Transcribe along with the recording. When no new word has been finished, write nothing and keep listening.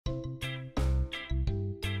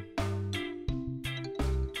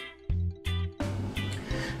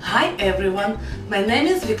Hi everyone, my name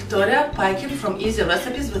is Victoria Paikin from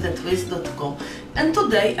easyrecipeswithatwist.com, and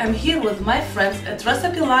today I'm here with my friends at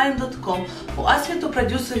recipeline.com who asked me to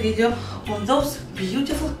produce a video on those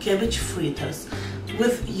beautiful cabbage fritters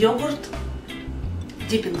with yogurt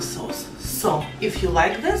dipping sauce. So if you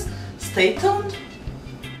like this, stay tuned.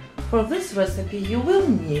 For this recipe you will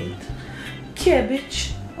need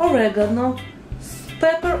cabbage, oregano,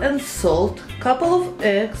 pepper and salt, couple of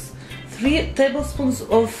eggs, 3 tablespoons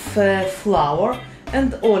of flour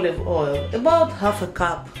and olive oil, about half a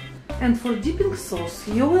cup. And for dipping sauce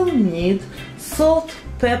you will need salt,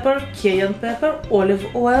 pepper, cayenne pepper,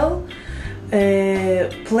 olive oil,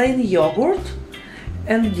 plain yogurt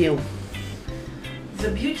and dill.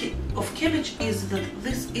 The beauty of cabbage is that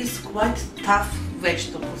this is quite tough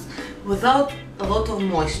vegetables without a lot of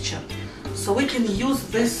moisture, so we can use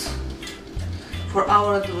this for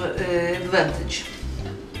our advantage.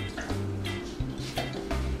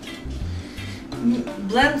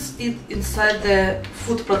 Blends it inside the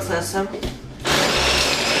food processor.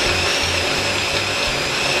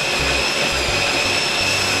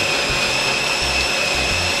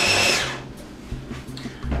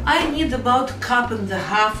 I need about 1.5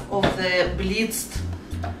 cups of the blitzed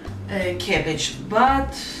cabbage,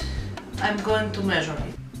 but I'm going to measure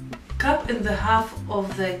it. 1.5 cups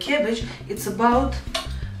of the cabbage, it's about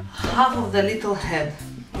half of the little head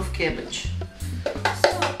of cabbage.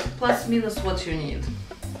 Plus minus what you need.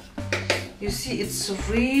 You see, it's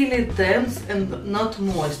really dense and not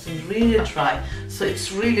moist and really dry, so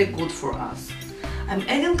it's really good for us. I'm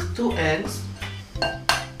adding 2 eggs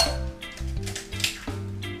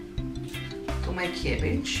to my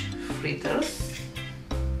cabbage fritters.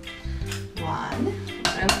 1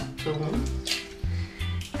 and 2.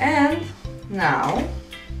 And now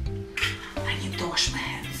I need to wash my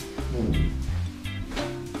hands.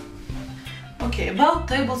 Okay, about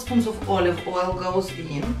tablespoons of olive oil goes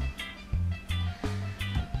in,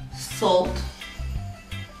 salt,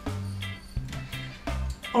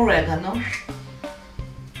 oregano,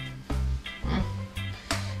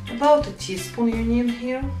 about a teaspoon you need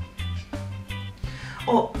here.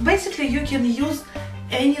 Oh, basically you can use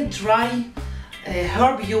any dry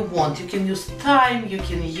herb you want. You can use thyme, you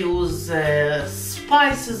can use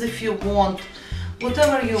spices if you want,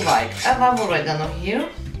 whatever you like. I love oregano here.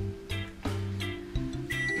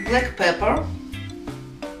 Black pepper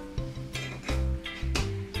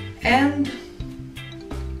and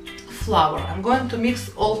flour. I'm going to mix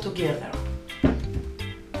all together.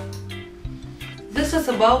 This is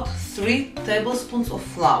about 3 tablespoons of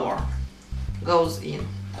flour goes in.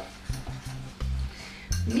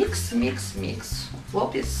 Mix, mix, mix.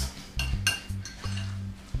 Whoopies.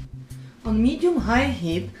 On medium-high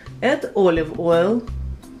heat, add olive oil.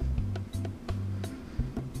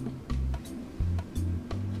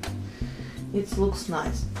 It looks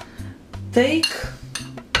nice. Take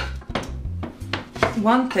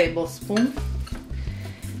 1 tablespoon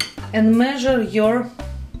and measure your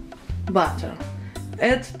butter.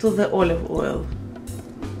 Add to the olive oil.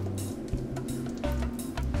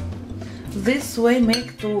 This way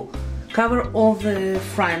make to cover all the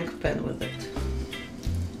frying pan with it.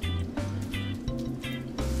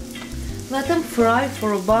 Let them fry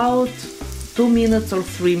for about 2 minutes or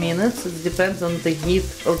 3 minutes, it depends on the heat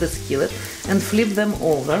of the skillet, and flip them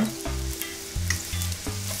over.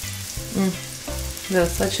 They're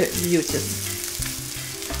such a beauty.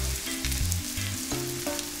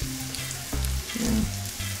 Yeah.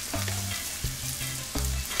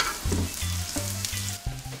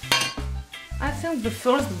 I think the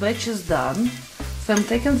first batch is done, so I'm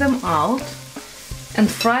taking them out and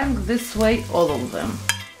frying this way all of them.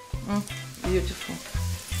 Beautiful.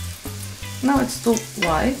 Now it's too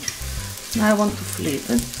white. Now I want to flip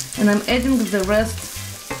it, and I'm adding the rest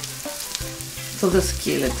to the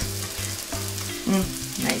skillet.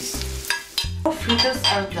 Nice. Our fritters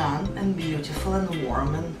are done and beautiful and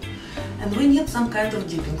warm, and we need some kind of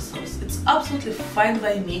dipping sauce. It's absolutely fine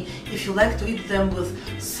by me if you like to eat them with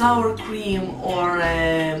sour cream or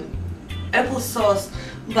applesauce,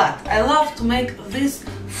 but I love to make this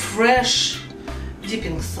fresh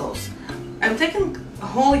dipping sauce. I'm taking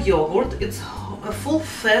whole yogurt, it's a full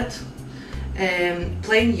fat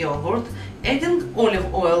plain yogurt, adding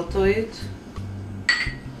olive oil to it,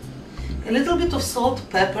 a little bit of salt,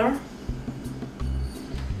 pepper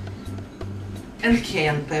and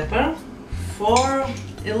cayenne pepper for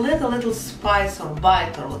a little spice or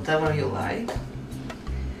bite or whatever you like.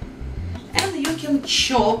 And you can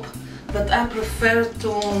chop, but I prefer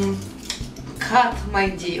to cut my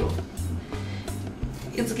dill.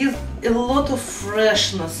 It gives a lot of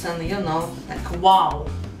freshness and, you know, like wow.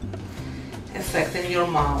 A effect in your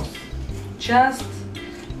mouth. Just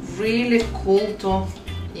really cool to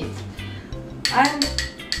eat. I'm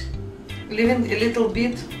leaving a little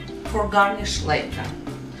bit for garnish later.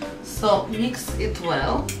 So mix it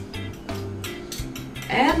well,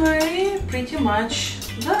 and we're pretty much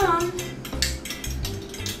done.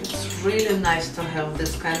 It's really nice to have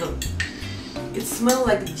this kind of, it smells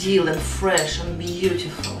like dill and fresh and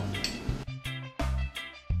beautiful.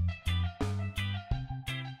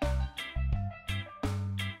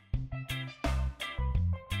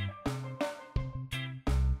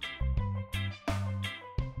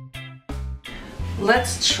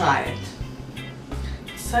 Let's try it.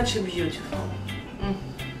 Such a beautiful.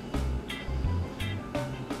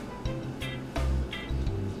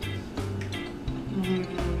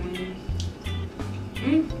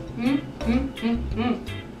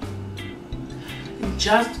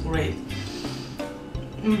 Just great.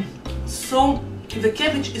 So the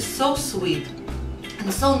cabbage is so sweet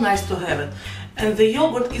and so nice to have it, and the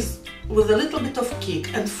yogurt is with a little bit of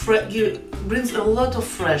kick and brings a lot of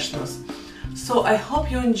freshness. So I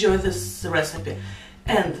hope you enjoy this recipe,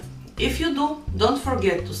 and if you do, don't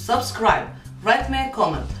forget to subscribe, write me a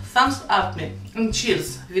comment, thumbs up me, and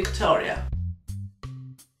cheers, Victoria!